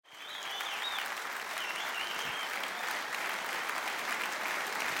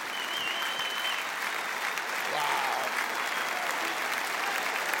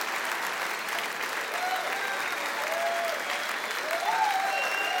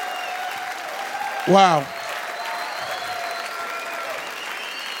Wow.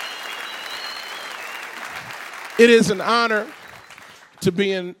 It is an honor to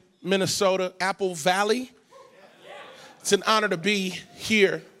be in Minnesota, Apple Valley. It's an honor to be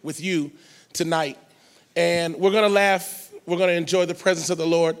here with you tonight. And we're going to laugh. We're going to enjoy the presence of the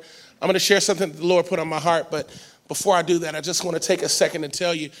Lord. I'm going to share something that the Lord put on my heart. But before I do that, I just want to take a second and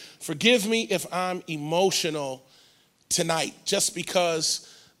tell you, forgive me if I'm emotional tonight, just because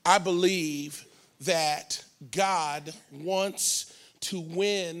I believe that God wants to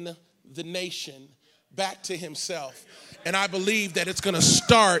win the nation back to himself. And I believe that it's going to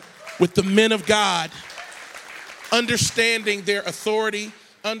start with the men of God understanding their authority,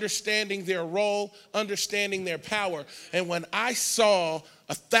 understanding their role, understanding their power. And when I saw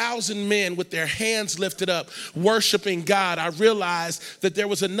 1,000 men with their hands lifted up, worshiping God, I realized that there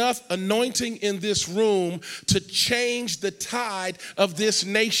was enough anointing in this room to change the tide of this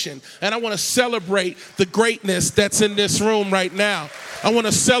nation. And I want to celebrate the greatness that's in this room right now. I want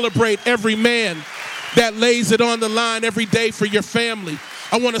to celebrate every man that lays it on the line every day for your family.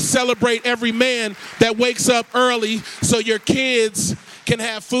 I want to celebrate every man that wakes up early so your kids can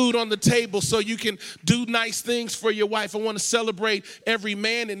have food on the table, so you can do nice things for your wife. I want to celebrate every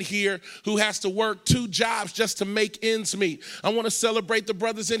man in here who has to work 2 jobs just to make ends meet. I want to celebrate the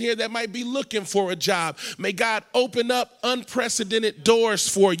brothers in here that might be looking for a job. May God open up unprecedented doors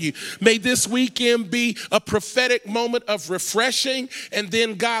for you. May this weekend be a prophetic moment of refreshing and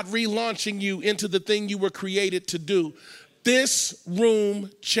then God relaunching you into the thing you were created to do. This room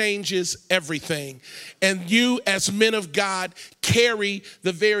changes everything. And you, as men of God, carry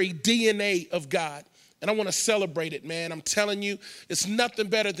the very DNA of God. And I want to celebrate it, man. I'm telling you, it's nothing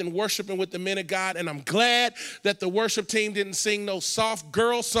better than worshiping with the men of God. And I'm glad that the worship team didn't sing no soft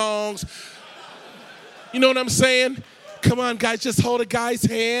girl songs. You know what I'm saying? Come on, guys, just hold a guy's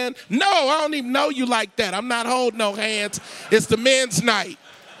hand. No, I don't even know you like that. I'm not holding no hands. It's the men's night.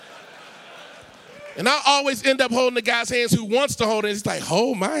 And I always end up holding the guy's hands who wants to hold it. He's like,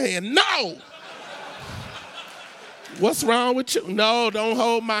 hold my hand. No. What's wrong with you? No, don't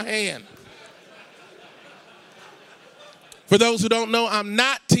hold my hand. For those who don't know, I'm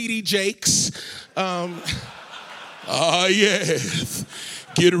not T.D. Jakes. Yes.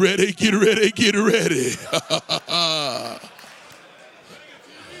 Get ready, get ready, get ready.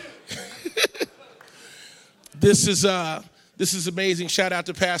 This is amazing. Shout out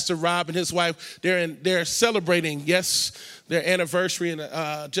to Pastor Rob and his wife. They're celebrating, their anniversary,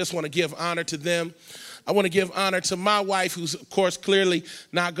 and just want to give honor to them. I want to give honor to my wife, who's, of course, clearly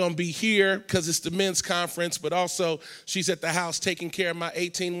not going to be here because it's the men's conference, but also she's at the house taking care of my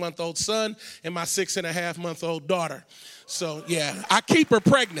 18-month-old son and my 6.5-month-old daughter. So, yeah, I keep her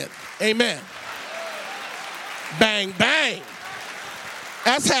pregnant. Amen. Bang, bang.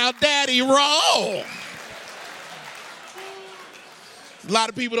 That's how daddy roll. A lot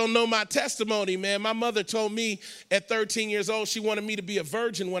of people don't know my testimony, man. My mother told me at 13 years old she wanted me to be a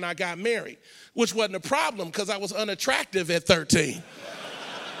virgin when I got married, which wasn't a problem because I was unattractive at 13.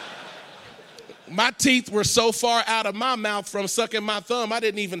 My teeth were so far out of my mouth from sucking my thumb, I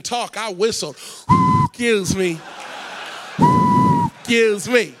didn't even talk. I whistled. Excuse me. Excuse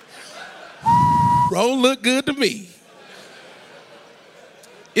me. Don't look good to me.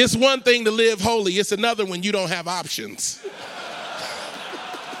 It's one thing to live holy. It's another when you don't have options.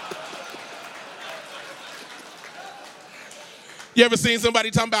 You ever seen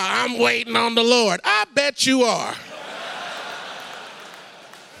somebody talking about, I'm waiting on the Lord? I bet you are.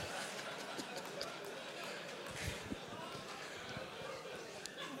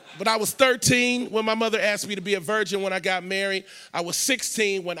 But I was 13 when my mother asked me to be a virgin when I got married. I was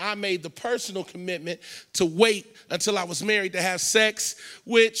 16 when I made the personal commitment to wait until I was married to have sex,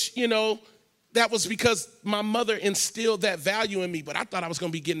 which, that was because my mother instilled that value in me, but I thought I was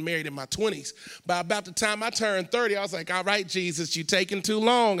going to be getting married in my 20s. By about the time I turned 30, I was like, all right, Jesus, you're taking too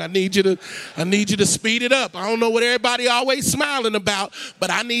long. I need you to speed it up. I don't know what everybody always smiling about,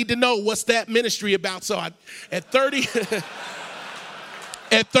 but I need to know what's that ministry about. So at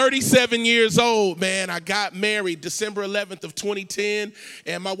 37 years old, man, I got married December 11th of 2010,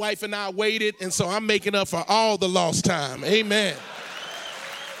 and my wife and I waited, and so I'm making up for all the lost time. Amen.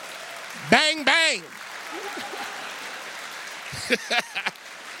 Bang, bang.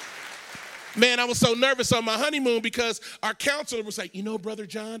 Man, I was so nervous on my honeymoon because our counselor was like, Brother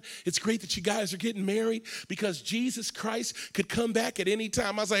John, it's great that you guys are getting married because Jesus Christ could come back at any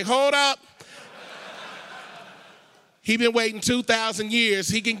time. I was like, hold up. He been waiting 2,000 years.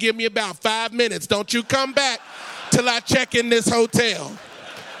 He can give me about 5 minutes. Don't you come back till I check in this hotel.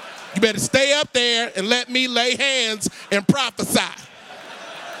 You better stay up there and let me lay hands and prophesy.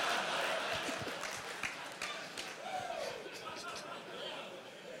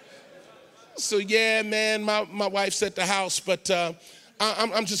 So yeah, man, my wife's at the house, but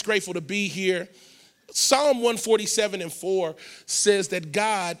I'm just grateful to be here. Psalm 147:4 says that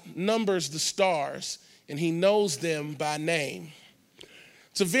God numbers the stars and he knows them by name.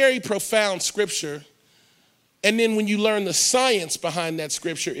 It's a very profound scripture. And then when you learn the science behind that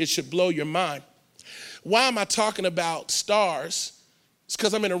scripture, it should blow your mind. Why am I talking about stars? It's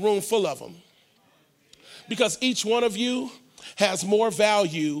because I'm in a room full of them. Because each one of you has more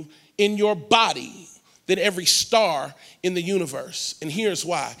value in your body than every star in the universe. And here's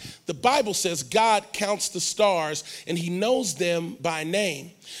why. The Bible says God counts the stars and he knows them by name.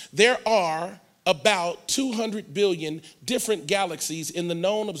 There are about 200 billion different galaxies in the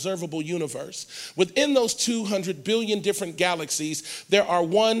known observable universe. Within those 200 billion different galaxies, there are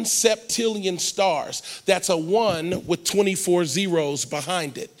 1 septillion stars. That's a 1 with 24 zeros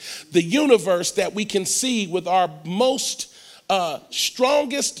behind it. The universe that we can see with our most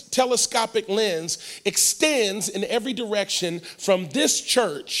strongest telescopic lens extends in every direction from this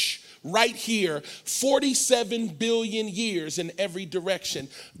church right here, 47 billion years in every direction.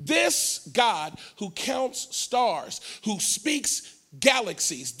 This God who counts stars, who speaks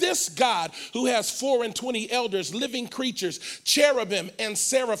galaxies, this God who has 4 and 20 elders, living creatures, cherubim and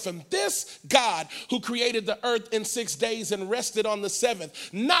seraphim, this God who created the earth in 6 days and rested on the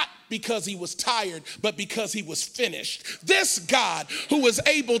 7th, not because he was tired, but because he was finished. This God who is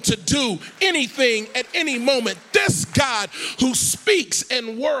able to do anything at any moment. This God who speaks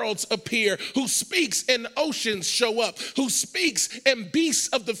and worlds appear, who speaks and oceans show up, who speaks and beasts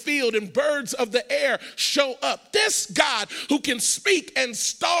of the field and birds of the air show up. This God who can speak and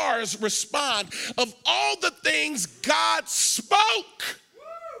stars respond. Of all the things God spoke,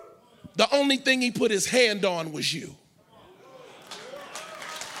 the only thing he put his hand on was you.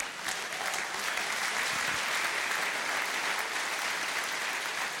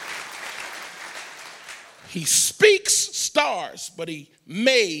 He speaks stars, but he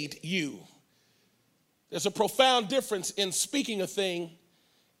made you. There's a profound difference in speaking a thing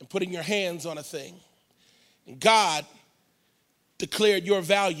and putting your hands on a thing. And God declared your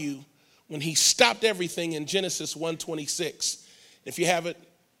value when he stopped everything in Genesis 1:26. If you have it,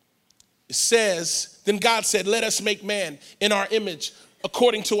 it says, then God said, let us make man in our image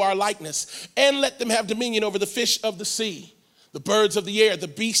according to our likeness, and let them have dominion over the fish of the sea, the birds of the air, the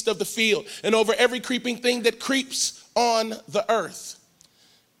beast of the field, and over every creeping thing that creeps on the earth.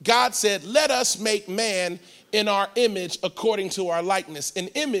 God said, let us make man in our image according to our likeness. An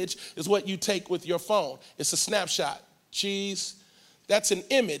image is what you take with your phone. It's a snapshot. Cheese. That's an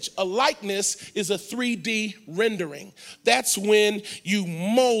image. A likeness is a 3D rendering. That's when you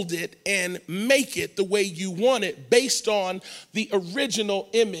mold it and make it the way you want it based on the original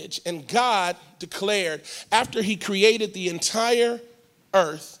image. And God declared, after he created the entire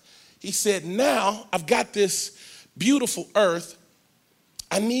earth, he said, now I've got this beautiful earth.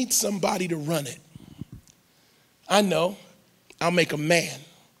 I need somebody to run it. I know. I'll make a man.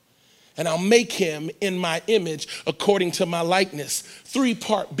 And I'll make him in my image according to my likeness.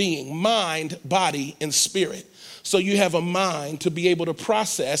 3-part being, mind, body, and spirit. So you have a mind to be able to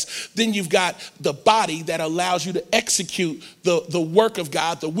process. Then you've got the body that allows you to execute the work of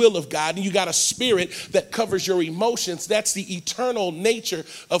God, the will of God. And you got a spirit that covers your emotions. That's the eternal nature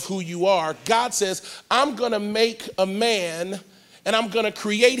of who you are. God says, I'm going to make a man and I'm going to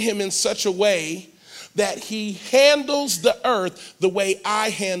create him in such a way that he handles the earth the way I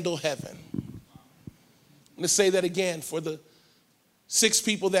handle heaven. I'm going to say that again for the 6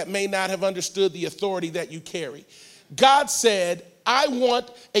 people that may not have understood the authority that you carry. God said, I want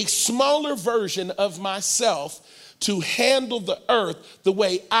a smaller version of myself to handle the earth the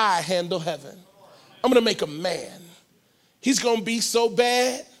way I handle heaven. I'm going to make a man. He's going to be so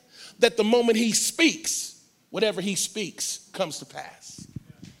bad that the moment he speaks, whatever he speaks comes to pass.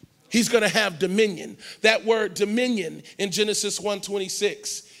 He's going to have dominion. That word dominion in Genesis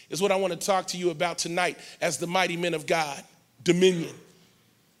 1:26 is what I want to talk to you about tonight as the mighty men of God. Dominion.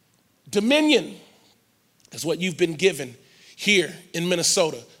 Dominion is what you've been given here in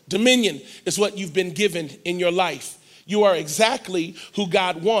Minnesota. Dominion is what you've been given in your life. You are exactly who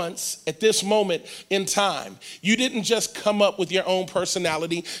God wants at this moment in time. You didn't just come up with your own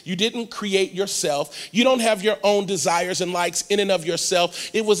personality. You didn't create yourself. You don't have your own desires and likes in and of yourself.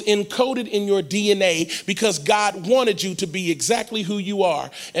 It was encoded in your DNA because God wanted you to be exactly who you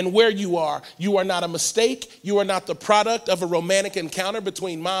are and where you are. You are not a mistake. You are not the product of a romantic encounter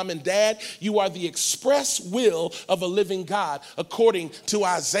between mom and dad. You are the express will of a living God, according to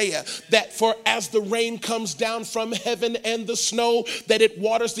Isaiah, that for as the rain comes down from heaven, heaven and the snow, that it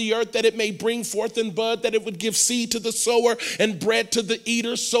waters the earth, that it may bring forth and bud, that it would give seed to the sower and bread to the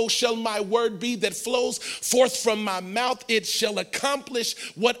eater, so shall my word be that flows forth from my mouth. It shall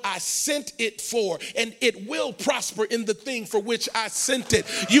accomplish what I sent it for, and it will prosper in the thing for which I sent it.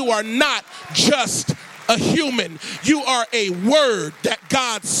 You are not just a human. You are a word that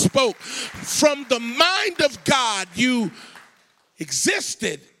God spoke. From the mind of God, you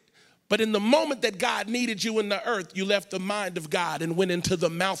existed. But in the moment that God needed you in the earth, you left the mind of God and went into the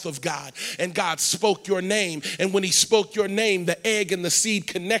mouth of God. And God spoke your name. And when he spoke your name, the egg and the seed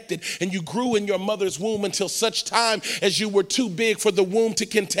connected. And you grew in your mother's womb until such time as you were too big for the womb to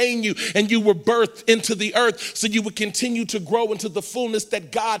contain you. And you were birthed into the earth so you would continue to grow into the fullness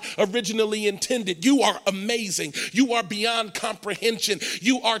that God originally intended. You are amazing. You are beyond comprehension.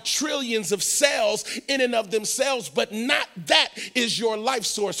 You are trillions of cells in and of themselves, but not that is your life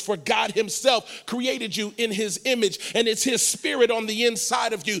source. For God himself created you in his image, and it's his spirit on the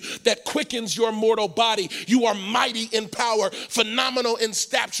inside of you that quickens your mortal body. You are mighty in power, phenomenal in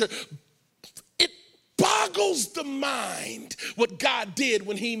stature. It boggles the mind what God did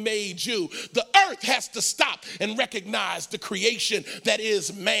when he made you. The earth has to stop and recognize the creation that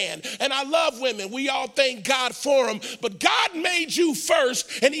is man. And I love women. We all thank God for them, but God made you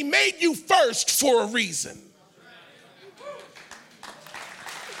first, and he made you first for a reason.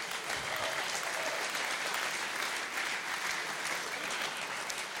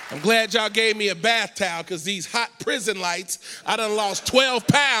 I'm glad y'all gave me a bath towel, because these hot prison lights, I done lost 12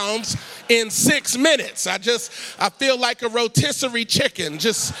 pounds in 6 minutes. I feel like a rotisserie chicken.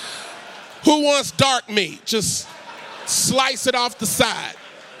 Just, who wants dark meat? Just slice it off the side.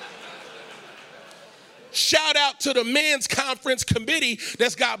 Shout out to the men's conference committee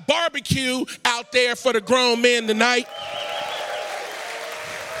that's got barbecue out there for the grown men tonight.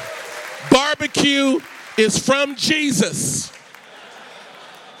 Barbecue is from Jesus.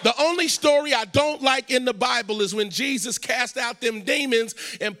 The only story I don't like in the Bible is when Jesus cast out them demons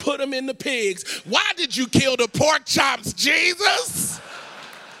and put them in the pigs. Why did you kill the pork chops, Jesus?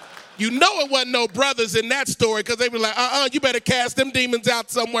 You know it wasn't no brothers in that story, because they were like, you better cast them demons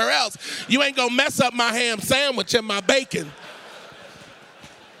out somewhere else. You ain't gonna mess up my ham sandwich and my bacon.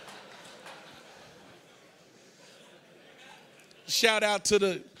 Shout out to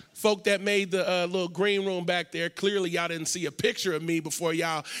the folk that made the little green room back there. Clearly, y'all didn't see a picture of me before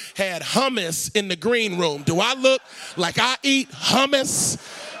y'all had hummus in the green room. Do I look like I eat hummus?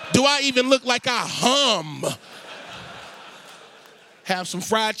 Do I even look like I hum? Have some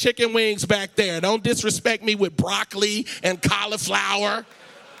fried chicken wings back there. Don't disrespect me with broccoli and cauliflower.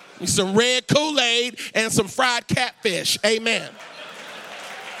 Some red Kool-Aid and some fried catfish. Amen.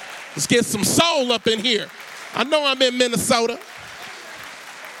 Let's get some soul up in here. I know I'm in Minnesota.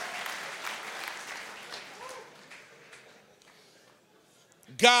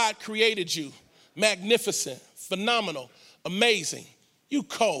 God created you magnificent, phenomenal, amazing. You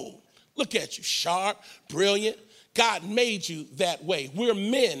cold. Look at you, sharp, brilliant. God made you that way. We're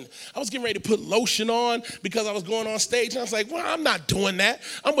men. I was getting ready to put lotion on because I was going on stage, and I was like, well, I'm not doing that.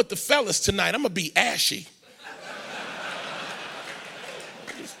 I'm with the fellas tonight. I'm going to be ashy.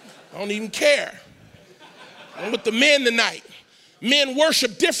 I don't even care. I'm with the men tonight. Men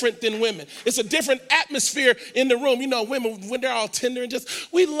worship different than women. It's a different atmosphere in the room. You know, women, when they're all tender and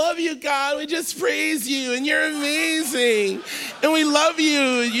just, we love you, God. We just praise you, and you're amazing. And we love you.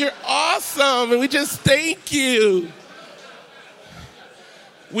 You're awesome. And we just thank you.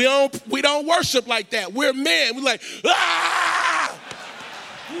 We don't worship like that. We're men. We're like, ah!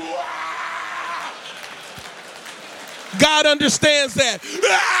 God understands that.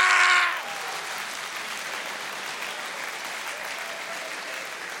 Ah!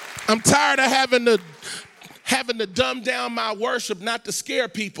 I'm tired of having to dumb down my worship, not to scare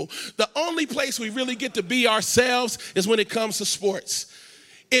people. The only place we really get to be ourselves is when it comes to sports.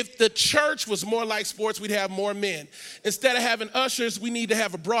 If the church was more like sports, we'd have more men. Instead of having ushers, we need to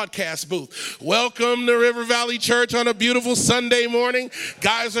have a broadcast booth. Welcome to River Valley Church on a beautiful Sunday morning.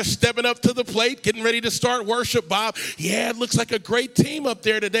 Guys are stepping up to the plate, getting ready to start worship, Bob. Yeah, it looks like a great team up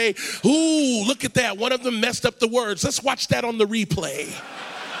there today. Ooh, look at that. One of them messed up the words. Let's watch that on the replay.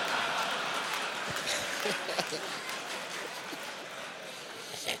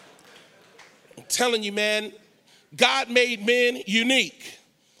 Telling you, man, God made men unique,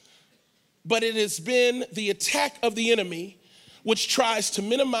 but it has been the attack of the enemy which tries to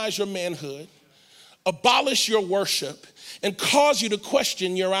minimize your manhood, abolish your worship, and cause you to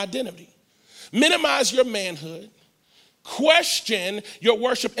question your identity. Minimize your manhood, question your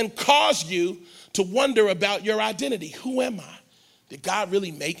worship, and cause you to wonder about your identity. Who am I? Did God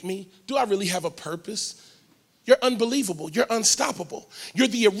really make me? Do I really have a purpose? You're unbelievable. You're unstoppable. You're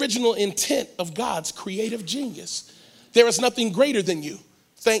the original intent of God's creative genius. There is nothing greater than you.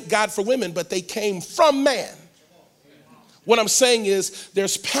 Thank God for women, but they came from man. What I'm saying is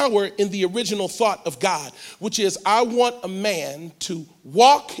there's power in the original thought of God, which is I want a man to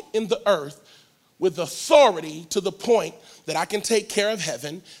walk in the earth with authority to the point that I can take care of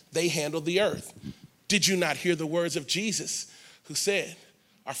heaven. They handle the earth. Did you not hear the words of Jesus who said,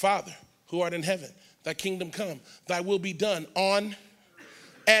 our Father who art in heaven, thy kingdom come, thy will be done on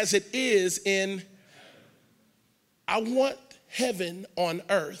as it is in. I want heaven on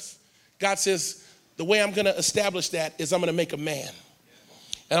earth. God says, the way I'm going to establish that is I'm going to make a man.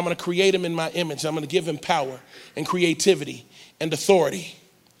 And I'm going to create him in my image. I'm going to give him power and creativity and authority.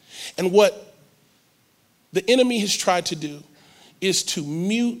 And what the enemy has tried to do is to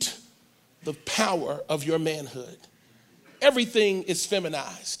mute the power of your manhood. Everything is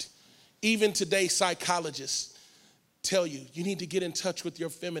feminized. Even today, psychologists tell you, you need to get in touch with your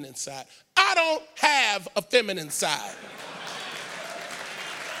feminine side. I don't have a feminine side.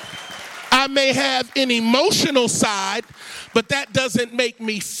 I may have an emotional side, but that doesn't make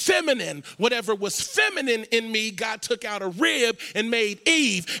me feminine. Whatever was feminine in me, God took out a rib and made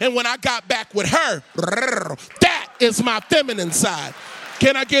Eve. And when I got back with her, that is my feminine side.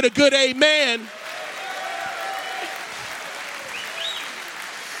 Can I get a good amen?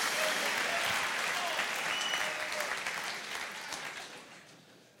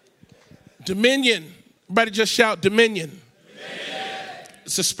 Dominion. Everybody just shout dominion. Dominion.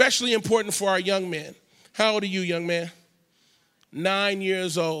 It's especially important for our young men. How old are you, young man? 9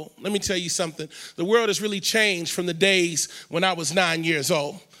 years old. Let me tell you something. The world has really changed from the days when I was 9 years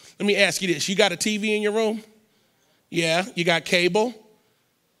old. Let me ask you this. You got a TV in your room? Yeah. You got cable?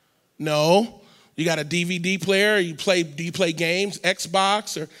 No. You got a DVD player? Do you play games,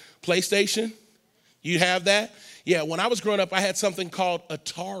 Xbox or PlayStation? You have that? Yeah. When I was growing up, I had something called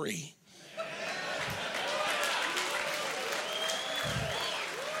Atari.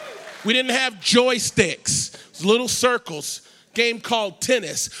 We didn't have joysticks. It was little circles. Game called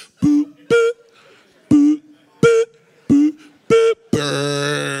tennis. Boop, boop, boop, boop, boop, boop,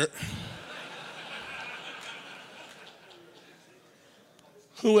 boop.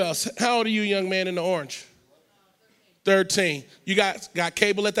 Who else? How old are you, young man in the orange? 13. You got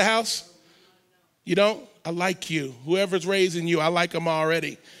cable at the house? You don't? I like you. Whoever's raising you, I like them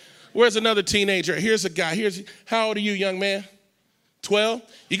already. Where's another teenager? Here's a guy. How old are you, young man? 12?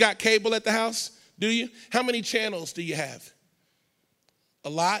 You got cable at the house? Do you? How many channels do you have? A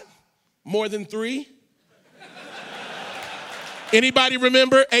lot? More than 3? Anybody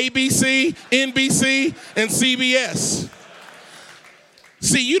remember ABC, NBC, and CBS?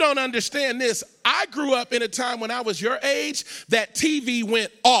 See, you don't understand this. I grew up in a time when I was your age that TV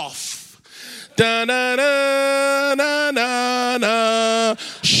went off. Da-na-na-na-na-na.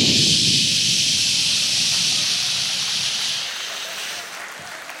 Shh.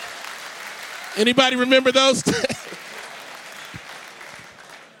 Anybody remember those?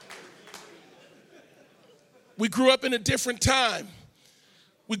 We grew up in a different time.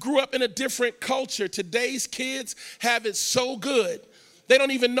 We grew up in a different culture. Today's kids have it so good. They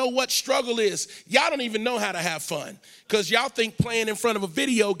don't even know what struggle is. Y'all don't even know how to have fun because y'all think playing in front of a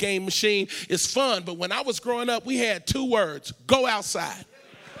video game machine is fun. But when I was growing up, we had 2 words, go outside.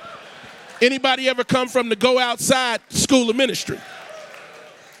 Anybody ever come from the go outside school of ministry?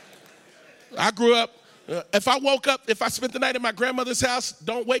 I grew up, if I spent the night at my grandmother's house,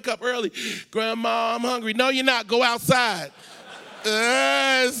 don't wake up early. Grandma, I'm hungry. No, you're not. Go outside.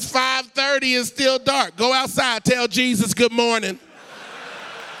 It's 5:30, it's still dark. Go outside, tell Jesus good morning.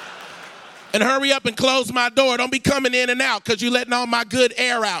 And hurry up and close my door. Don't be coming in and out because you're letting all my good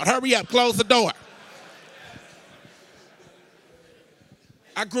air out. Hurry up, close the door.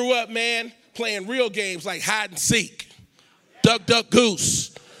 I grew up, man, playing real games like hide and seek, duck, duck, goose.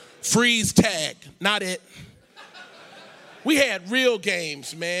 Freeze tag, not it. We had real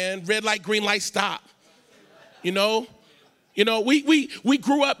games, man. Red light, green light, stop. You know, we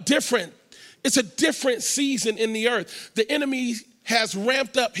grew up different. It's a different season in the earth. The enemy has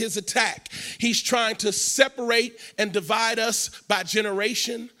ramped up his attack. He's trying to separate and divide us by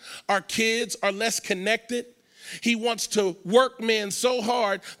generation. Our kids are less connected. He wants to work men so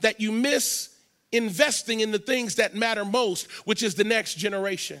hard that you miss investing in the things that matter most, which is the next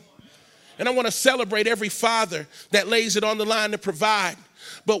generation. And I want to celebrate every father that lays it on the line to provide.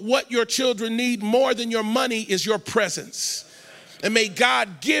 But what your children need more than your money is your presence. And may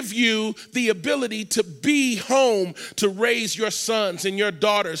God give you the ability to be home to raise your sons and your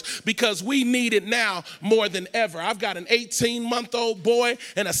daughters, because we need it now more than ever. I've got an 18-month-old boy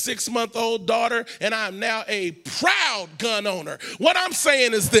and a 6-month-old daughter, and I'm now a proud gun owner. What I'm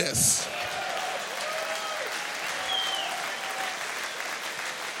saying is this.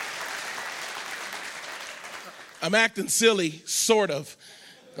 I'm acting silly, sort of.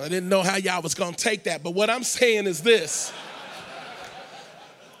 I didn't know how y'all was going to take that, but what I'm saying is this.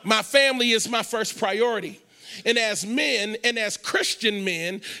 My family is my first priority. And as men and as Christian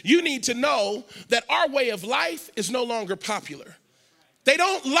men, you need to know that our way of life is no longer popular. They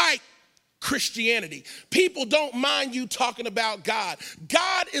don't like Christianity. People don't mind you talking about God.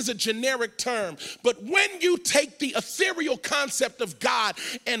 God is a generic term, but when you take the ethereal concept of God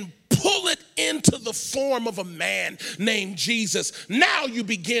and pull it into the form of a man named Jesus, now you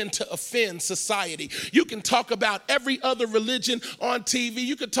begin to offend society. You can talk about every other religion on TV.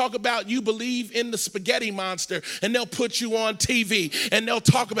 You can talk about you believe in the spaghetti monster, and they'll put you on TV and they'll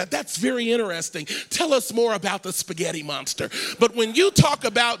talk about, that's very interesting. Tell us more about the spaghetti monster. But when you talk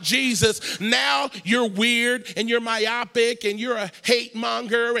about Jesus, now you're weird and you're myopic and you're a hate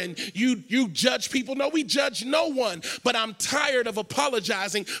monger and you judge people. No, we judge no one, but I'm tired of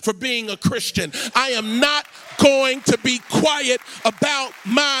apologizing for being a Christian. I am not going to be quiet about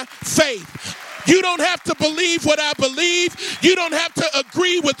my faith. You don't have to believe what I believe. You don't have to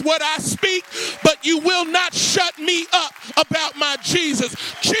agree with what I speak, but you will not shut me up about my Jesus.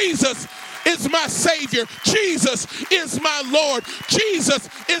 Jesus is my Savior. Jesus is my Lord. Jesus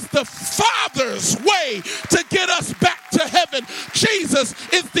is the Father's way to get us back to heaven. Jesus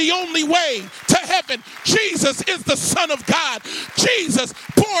is the only way to heaven. Jesus is the Son of God. Jesus,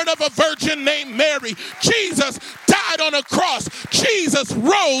 born of a virgin named Mary. Jesus died on a cross. Jesus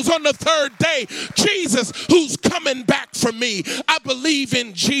rose on the third day. Jesus, who's coming back for me. I believe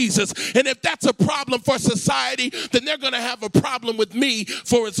in Jesus. And if that's a problem for society, then they're going to have a problem with me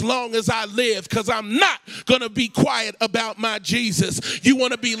for as long as I live, because I'm not going to be quiet about my Jesus. You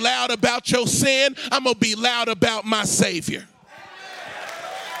want to be loud about your sin? I'm going to be loud about my Savior.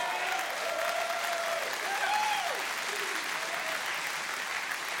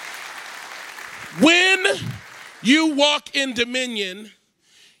 When you walk in dominion,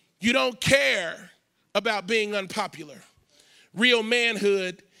 you don't care about being unpopular. Real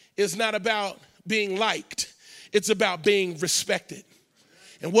manhood is not about being liked. It's about being respected.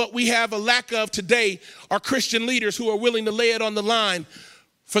 And what we have a lack of today are Christian leaders who are willing to lay it on the line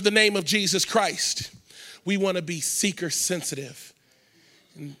for the name of Jesus Christ. We want to be seeker sensitive.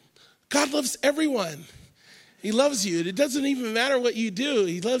 And God loves everyone. He loves you. It doesn't even matter what you do.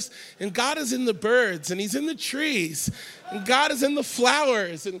 He loves, and God is in the birds, and he's in the trees, and God is in the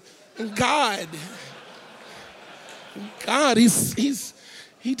flowers, and God,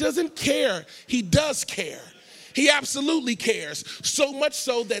 he doesn't care. He does care. He absolutely cares. So much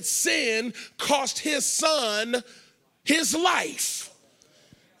so that sin cost his son his life.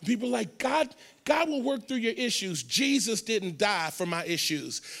 People are like, God will work through your issues. Jesus didn't die for my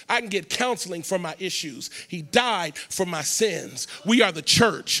issues. I can get counseling for my issues. He died for my sins. We are the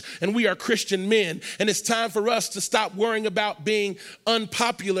church, and we are Christian men, and it's time for us to stop worrying about being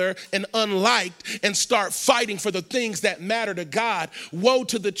unpopular and unliked and start fighting for the things that matter to God. Woe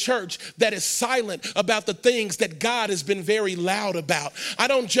to the church that is silent about the things that God has been very loud about. I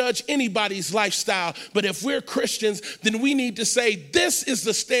don't judge anybody's lifestyle, but if we're Christians, then we need to say this is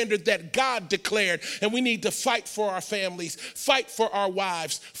the standard that God declared. And we need to fight for our families, fight for our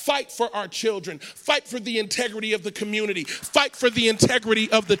wives, fight for our children, fight for the integrity of the community, fight for the integrity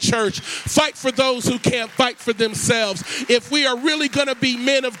of the church, fight for those who can't fight for themselves. If we are really going to be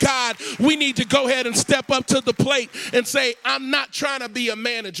men of God, we need to go ahead and step up to the plate and say, I'm not trying to be a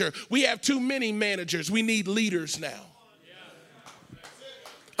manager. We have too many managers. We need leaders now.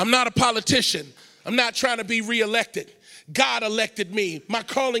 I'm not a politician. I'm not trying to be reelected. God elected me. My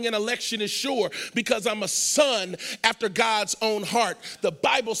calling and election is sure because I'm a son after God's own heart. The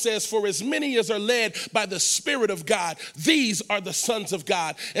Bible says, for as many as are led by the Spirit of God, these are the sons of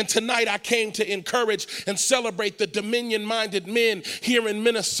God. And tonight I came to encourage and celebrate the dominion-minded men here in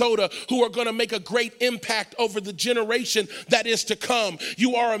Minnesota who are going to make a great impact over the generation that is to come.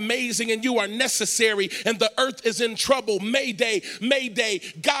 You are amazing and you are necessary, and the earth is in trouble. Mayday, mayday.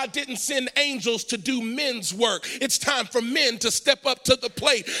 God didn't send angels to do men's work. It's time for for men to step up to the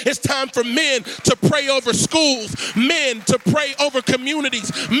plate. It's time for men to pray over schools, men to pray over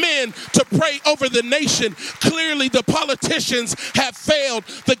communities, men to pray over the nation. Clearly, the politicians have failed.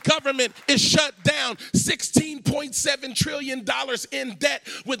 The government is shut down. $16.7 trillion in debt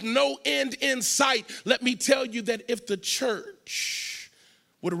with no end in sight. Let me tell you that if the church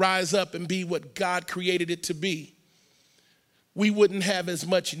would rise up and be what God created it to be, we wouldn't have as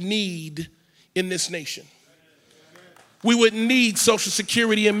much need in this nation. We wouldn't need Social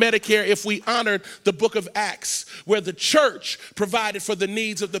Security and Medicare if we honored the book of Acts, where the church provided for the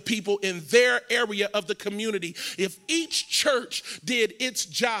needs of the people in their area of the community. If each church did its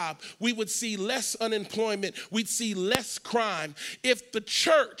job, we would see less unemployment. We'd see less crime if the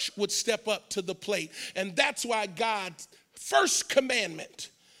church would step up to the plate. And that's why God's first commandment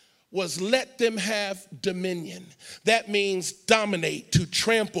was let them have dominion. That means dominate, to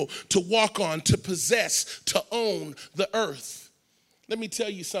trample, to walk on, to possess, to own the earth. Let me tell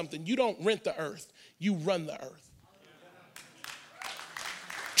you something. You don't rent the earth, you run the earth.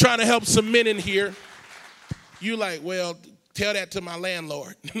 Trying to help some men in here. You like, well, tell that to my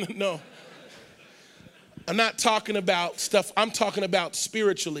landlord. No. I'm not talking about stuff. I'm talking about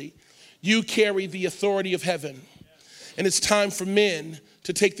spiritually. You carry the authority of heaven. And it's time for men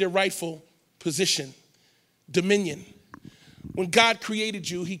to take their rightful position, dominion. When God created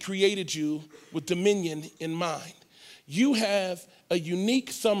you, he created you with dominion in mind. You have a unique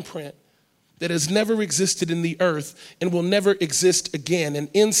thumbprint that has never existed in the earth and will never exist again. And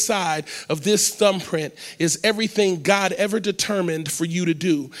inside of this thumbprint is everything God ever determined for you to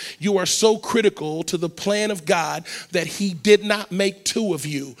do. You are so critical to the plan of God that he did not make two of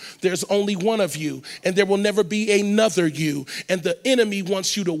you. There's only one of you, and there will never be another you. And the enemy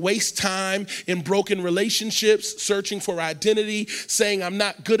wants you to waste time in broken relationships, searching for identity, saying I'm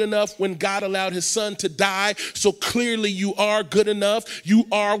not good enough when God allowed his son to die. So clearly you are good enough. You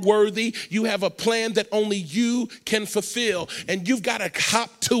are worthy. You have a plan that only you can fulfill, and you've got to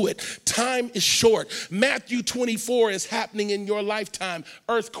hop to it. Time is short. Matthew 24 is happening in your lifetime.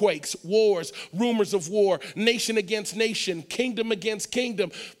 Earthquakes, wars, rumors of war, nation against nation, kingdom against kingdom,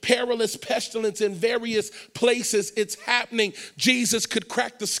 perilous pestilence in various places. It's happening. Jesus could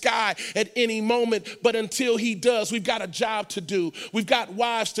crack the sky at any moment, but until he does, we've got a job to do. We've got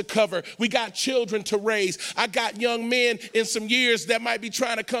wives to cover. We got children to raise. I got young men in some years that might be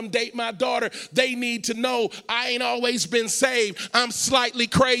trying to come date my daughter. They need to know I ain't always been saved. I'm slightly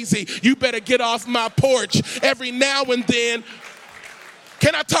crazy. You better get off my porch every now and then.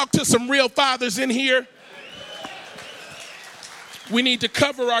 Can I talk to some real fathers in here? We need to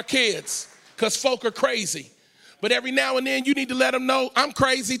cover our kids because folk are crazy. But every now and then you need to let them know I'm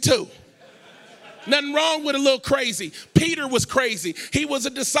crazy too. Nothing wrong with a little crazy. Peter was crazy. He was a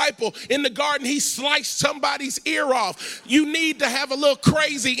disciple. In the garden, he sliced somebody's ear off. You need to have a little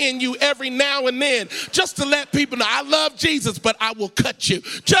crazy in you every now and then just to let people know I love Jesus, but I will cut you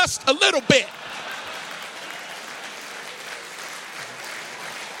just a little bit.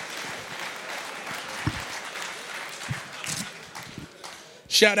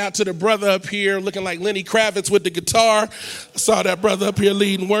 Shout out to the brother up here looking like Lenny Kravitz with the guitar. I saw that brother up here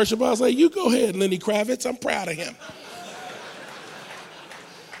leading worship. I was like, you go ahead, Lenny Kravitz. I'm proud of him.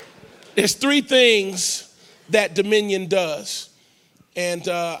 There's three things that dominion does. And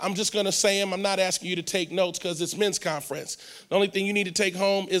I'm just going to say them. I'm not asking you to take notes because it's men's conference. The only thing you need to take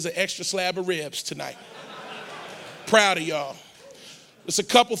home is an extra slab of ribs tonight. Proud of y'all. There's a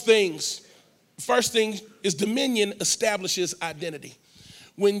couple things. First thing is dominion establishes identity.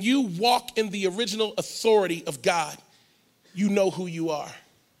 When you walk in the original authority of God, you know who you are.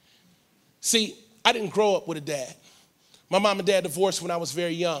 See, I didn't grow up with a dad. My mom and dad divorced when I was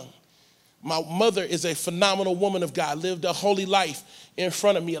very young. My mother is a phenomenal woman of God, lived a holy life in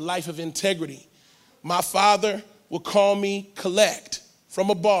front of me, a life of integrity. My father would call me collect from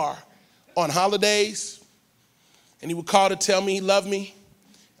a bar on holidays, and he would call to tell me he loved me.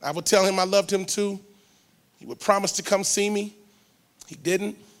 I would tell him I loved him too. He would promise to come see me. He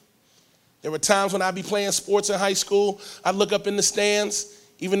didn't. There were times when I'd be playing sports in high school. I'd look up in the stands,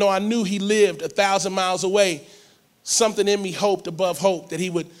 even though I knew he lived 1,000 miles away. Something in me hoped above hope that he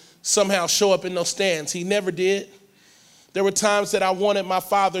would somehow show up in those stands. He never did. There were times that I wanted my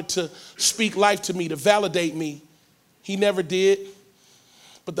father to speak life to me, to validate me. He never did.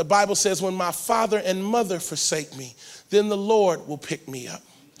 But the Bible says when my father and mother forsake me, then the Lord will pick me up.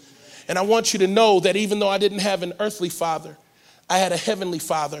 And I want you to know that even though I didn't have an earthly father, I had a heavenly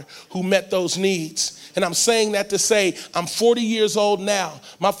father who met those needs. And I'm saying that to say I'm 40 years old now.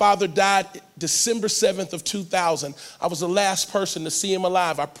 My father died December 7th of 2000. I was the last person to see him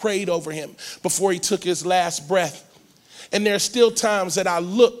alive. I prayed over him before he took his last breath. And there are still times that I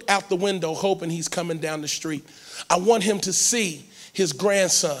look out the window hoping he's coming down the street. I want him to see his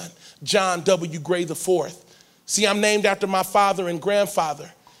grandson, John W. Gray IV. See, I'm named after my father and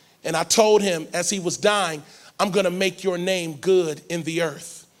grandfather. And I told him as he was dying, I'm going to make your name good in the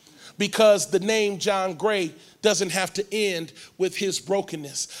earth. Because the name John Gray doesn't have to end with his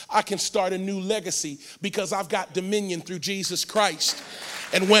brokenness. I can start a new legacy because I've got dominion through Jesus Christ.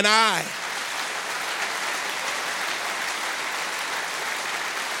 And when I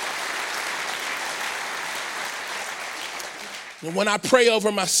pray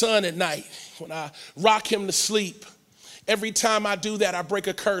over my son at night, when I rock him to sleep, every time I do that, I break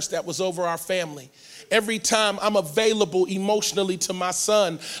a curse that was over our family. Every time I'm available emotionally to my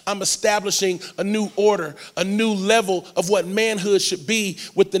son, I'm establishing a new order, a new level of what manhood should be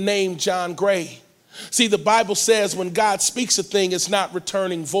with the name John Gray. See, the Bible says when God speaks a thing, it's not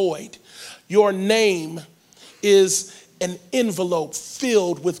returning void. Your name is an envelope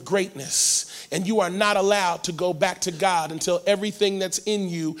filled with greatness, and you are not allowed to go back to God until everything that's in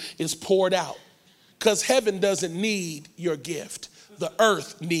you is poured out. Because heaven doesn't need your gift. The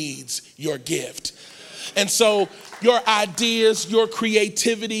earth needs your gift. And so your ideas, your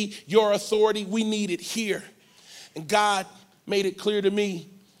creativity, your authority, we need it here. And God made it clear to me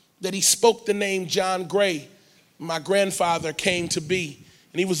that he spoke the name John Gray. My grandfather came to be,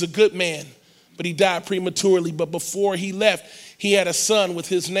 and he was a good man, but he died prematurely. But before he left, he had a son with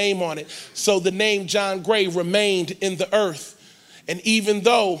his name on it. So the name John Gray remained in the earth. And even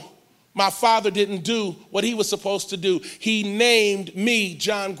though my father didn't do what he was supposed to do, he named me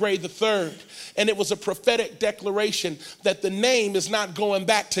John Gray III. And it was a prophetic declaration that the name is not going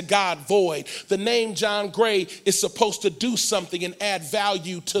back to God void. The name John Gray is supposed to do something and add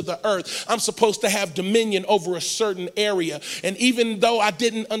value to the earth. I'm supposed to have dominion over a certain area. And even though I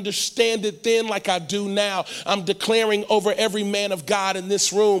didn't understand it then like I do now, I'm declaring over every man of God in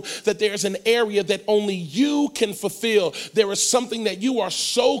this room that there's an area that only you can fulfill. There is something that you are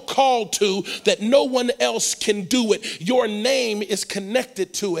so called to that no one else can do it. Your name is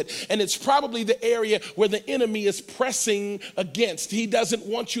connected to it. And it's probably the area where the enemy is pressing against. He doesn't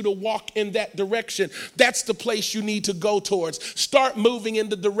want you to walk in that direction. That's the place you need to go towards. Start moving in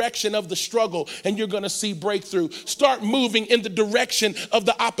the direction of the struggle and you're going to see breakthrough. Start moving in the direction of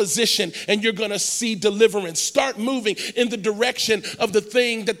the opposition and you're going to see deliverance. Start moving in the direction of the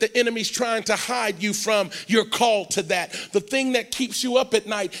thing that the enemy's trying to hide you from. You're called to that. The thing that keeps you up at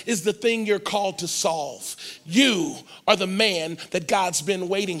night is the thing you're called to solve. You are the man that God's been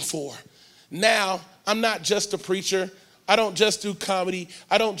waiting for. Now, I'm not just a preacher. I don't just do comedy.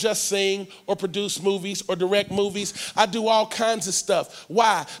 I don't just sing or produce movies or direct movies. I do all kinds of stuff.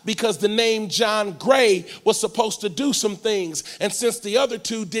 Why? Because the name John Gray was supposed to do some things. And since the other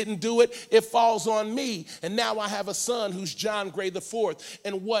two didn't do it, it falls on me. And now I have a son who's John Gray IV.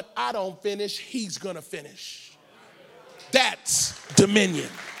 And what I don't finish, he's going to finish. That's dominion.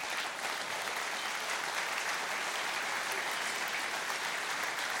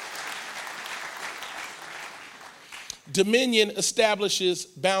 Dominion establishes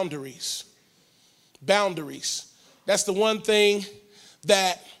boundaries. Boundaries. That's the one thing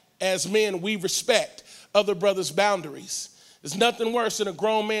that as men we respect, other brothers' boundaries. There's nothing worse than a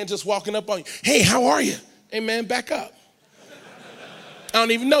grown man just walking up on you. Hey, how are you? Hey, man, back up. I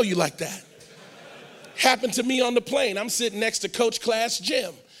don't even know you like that. Happened to me on the plane. I'm sitting next to Coach Class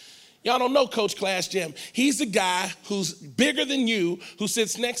Jim. Y'all don't know Coach Class Jim. He's the guy who's bigger than you, who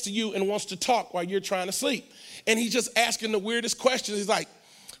sits next to you and wants to talk while you're trying to sleep. And he's just asking the weirdest questions. He's like,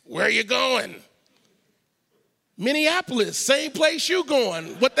 where are you going? Minneapolis, same place you going.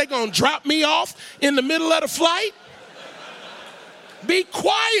 What, they gonna drop me off in the middle of the flight? Be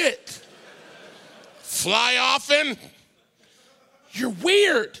quiet. Fly off and you're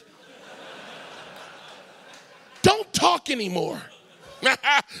weird. Don't talk anymore.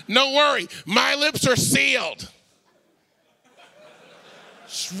 No worry, my lips are sealed.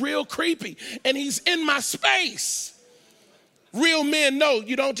 It's real creepy. And he's in my space. Real men know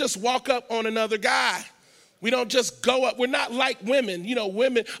you don't just walk up on another guy. We don't just go up. We're not like women. You know,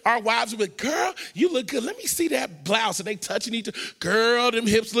 women, our wives are like, girl, you look good. Let me see that blouse. And they touching each other. Girl, them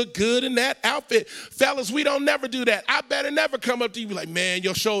hips look good in that outfit. Fellas, we don't never do that. I better never come up to you and be like, man,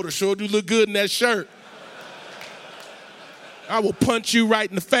 your shoulders sure do look good in that shirt. I will punch you right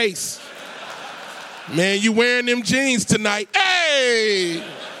in the face. Man, you wearing them jeans tonight. Hey!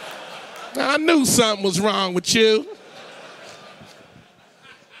 I knew something was wrong with you.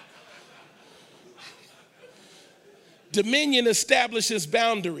 Dominion establishes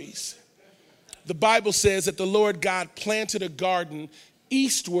boundaries. The Bible says that the Lord God planted a garden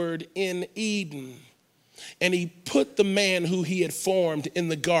eastward in Eden. and he put the man who he had formed in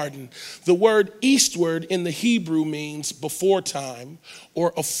the garden. The word eastward in the Hebrew means before time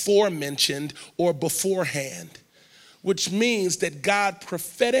or aforementioned or beforehand, which means that God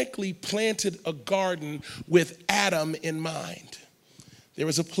prophetically planted a garden with Adam in mind. There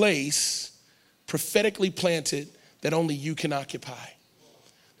is a place prophetically planted that only you can occupy.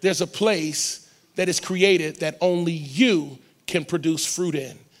 There's a place that is created that only you can produce fruit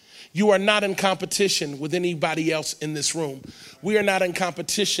in. You are not in competition with anybody else in this room. We are not in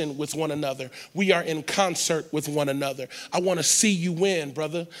competition with one another. We are in concert with one another. I want to see you win,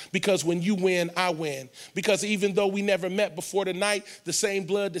 brother, because when you win, I win. Because even though we never met before tonight, the same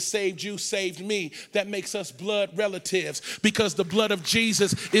blood that saved you saved me. That makes us blood relatives, because the blood of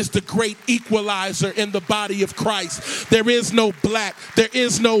Jesus is the great equalizer in the body of Christ. There is no black, there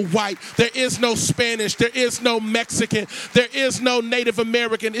is no white, there is no Spanish, there is no Mexican, there is no Native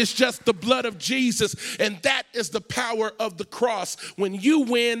American. It's just the blood of Jesus, and that is the power of the cross. When you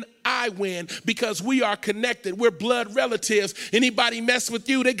win, I win, because we are connected. We're blood relatives. Anybody mess with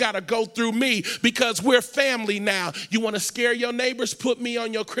you, they got to go through me, because we're family now. You want to scare your neighbors? Put me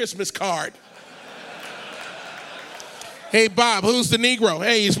on your Christmas card. Hey, Bob, who's the Negro?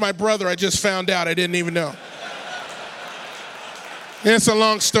 Hey, he's my brother. I just found out. I didn't even know. It's a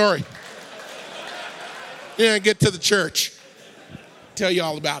long story. Yeah, get to the church. Tell you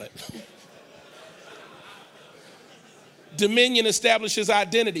all about it. Dominion establishes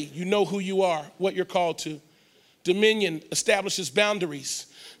identity. You know who you are, what you're called to. Dominion establishes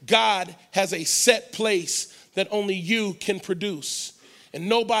boundaries. God has a set place that only you can produce, and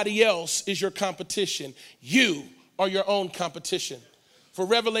nobody else is your competition. You are your own competition. For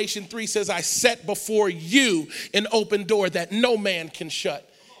Revelation 3 says, I set before you an open door that no man can shut.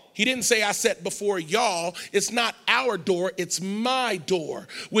 He didn't say I set before y'all. It's not our door, it's my door,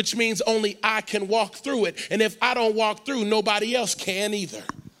 which means only I can walk through it. And if I don't walk through, nobody else can either,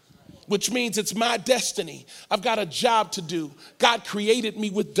 which means it's my destiny. I've got a job to do. God created me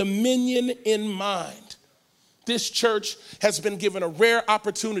with dominion in mind. This church has been given a rare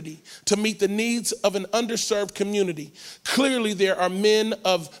opportunity to meet the needs of an underserved community. Clearly, there are men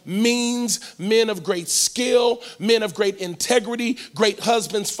of means, men of great skill, men of great integrity, great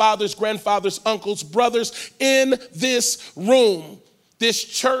husbands, fathers, grandfathers, uncles, brothers in this room. This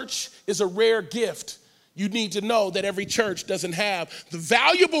church is a rare gift. You need to know that every church doesn't have the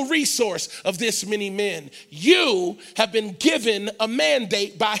valuable resource of this many men. You have been given a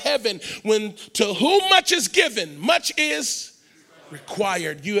mandate by heaven. When to whom much is given, much is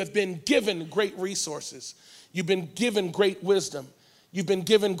required. You have been given great resources. You've been given great wisdom. You've been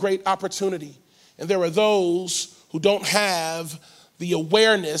given great opportunity. And there are those who don't have the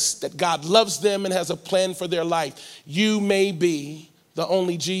awareness that God loves them and has a plan for their life. You may be the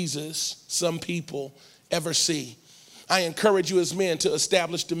only Jesus some people ever see. I encourage you as men to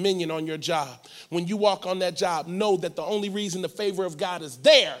establish dominion on your job. When you walk on that job, know that the only reason the favor of God is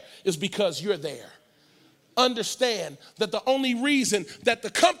there is because you're there. Understand that the only reason that the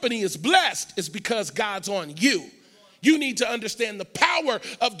company is blessed is because God's on you. You need to understand the power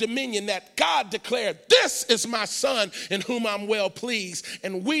of dominion that God declared, this is my son in whom I'm well pleased.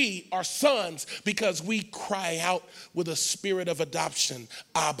 And we are sons because we cry out with a spirit of adoption,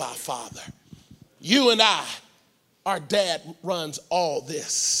 Abba, Father. You and I, our dad runs all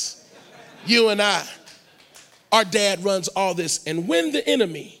this. You and I, our dad runs all this. And when the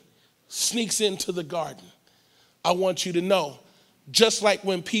enemy sneaks into the garden, I want you to know, just like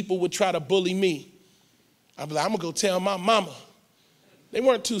when people would try to bully me, I'd be like, I'm going to go tell my mama. They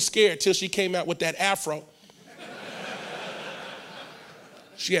weren't too scared till she came out with that afro.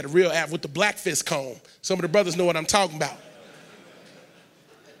 She had a real afro with the black fist comb. Some of the brothers know what I'm talking about.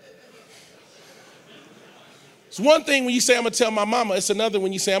 It's one thing when you say, I'm going to tell my mama. It's another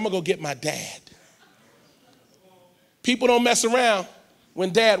when you say, I'm going to go get my dad. People don't mess around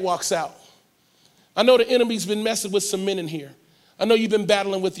when dad walks out. I know the enemy's been messing with some men in here. I know you've been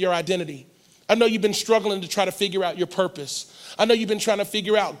battling with your identity. I know you've been struggling to try to figure out your purpose. I know you've been trying to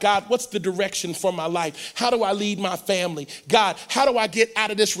figure out, God, what's the direction for my life? How do I lead my family? God, how do I get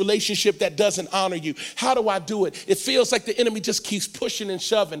out of this relationship that doesn't honor you? How do I do it? It feels like the enemy just keeps pushing and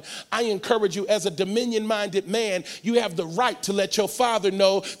shoving. I encourage you, as a dominion-minded man, you have the right to let your father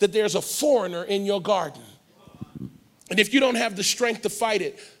know that there's a foreigner in your garden. And if you don't have the strength to fight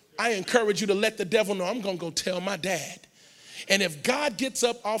it, I encourage you to let the devil know, I'm going to go tell my dad. And if God gets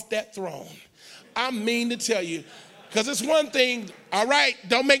up off that throne, I mean to tell you, because it's one thing, all right,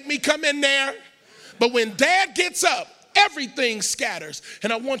 don't make me come in there. But when dad gets up, everything scatters.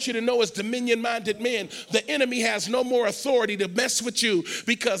 And I want you to know, as dominion-minded men, the enemy has no more authority to mess with you,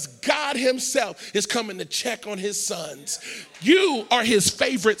 because God himself is coming to check on his sons. You are his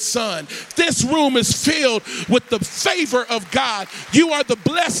favorite son. This room is filled with the favor of God. You are the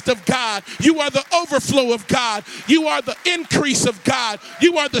blessed of God. You are the overflow of God. You are the increase of God.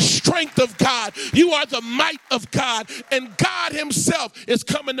 You are the strength of God. You are the might of God. And God himself is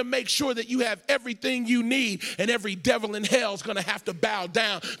coming to make sure that you have everything you need, and every devil in hell is going to have to bow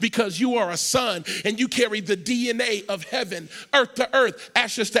down, because you are a son and you carry the DNA of heaven, earth to earth,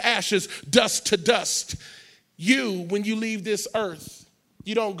 ashes to ashes, dust to dust. You, when you leave this earth,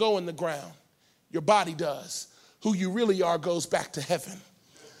 you don't go in the ground. Your body does. Who you really are goes back to heaven.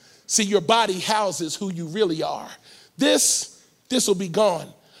 See, your body houses who you really are. This will be gone.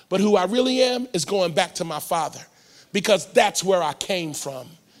 But who I really am is going back to my Father, because that's where I came from.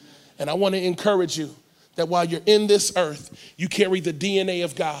 And I want to encourage you that while you're in this earth, you carry the DNA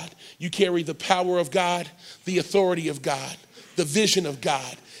of God. You carry the power of God, the authority of God, the vision of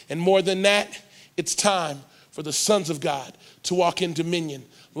God. And more than that, it's time for the sons of God to walk in dominion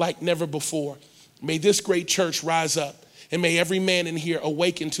like never before. May this great church rise up, and may every man in here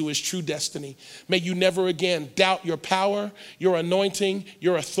awaken to his true destiny. May you never again doubt your power, your anointing,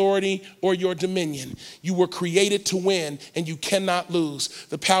 your authority, or your dominion. You were created to win, and you cannot lose.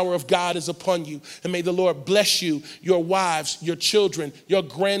 The power of God is upon you. And may the Lord bless you, your wives, your children, your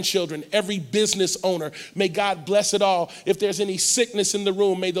grandchildren, every business owner. May God bless it all. If there's any sickness in the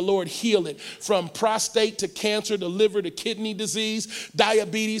room, may the Lord heal it, from prostate to cancer to liver to kidney disease,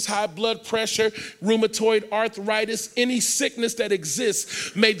 diabetes, high blood pressure, rheumatoid arthritis, any sickness that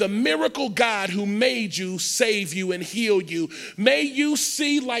exists. May the miracle God who made you save you and heal you. May you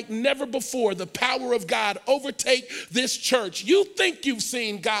see like never before the power of God overtake this church. You think you've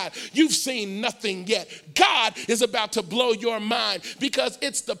seen God. You've seen nothing yet. God is about to blow your mind, because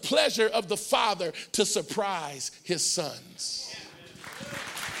it's the pleasure of the Father to surprise his sons.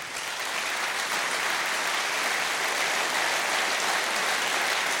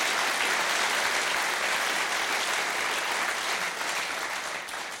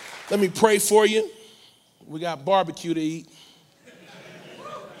 Let me pray for you. We got barbecue to eat.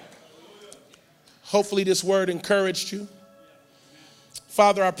 Hopefully this word encouraged you.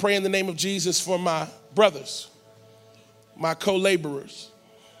 Father, I pray in the name of Jesus for my brothers, my co-laborers.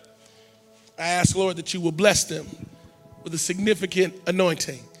 I ask, Lord, that you will bless them with a significant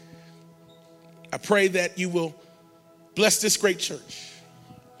anointing. I pray that you will bless this great church.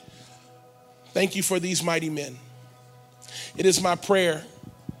 Thank you for these mighty men. It is my prayer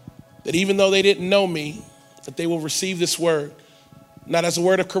that even though they didn't know me, that they will receive this word, not as a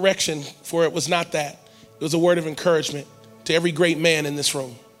word of correction, for it was not that. It was a word of encouragement to every great man in this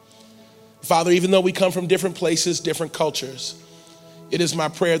room. Father, even though we come from different places, different cultures, it is my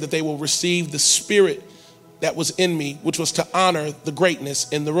prayer that they will receive the spirit that was in me, which was to honor the greatness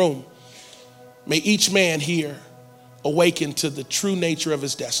in the room. May each man here awaken to the true nature of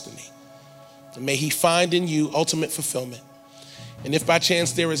his destiny. And may he find in you ultimate fulfillment. And if by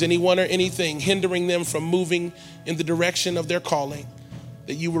chance there is anyone or anything hindering them from moving in the direction of their calling,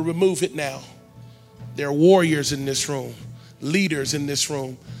 that you will remove it now. There are warriors in this room, leaders in this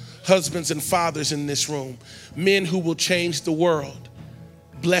room, husbands and fathers in this room, men who will change the world.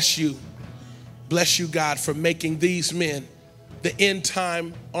 Bless you. Bless you, God, for making these men the end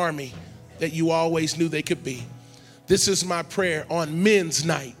time army that you always knew they could be. This is my prayer on Men's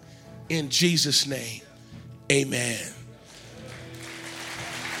Night. In Jesus' name, amen.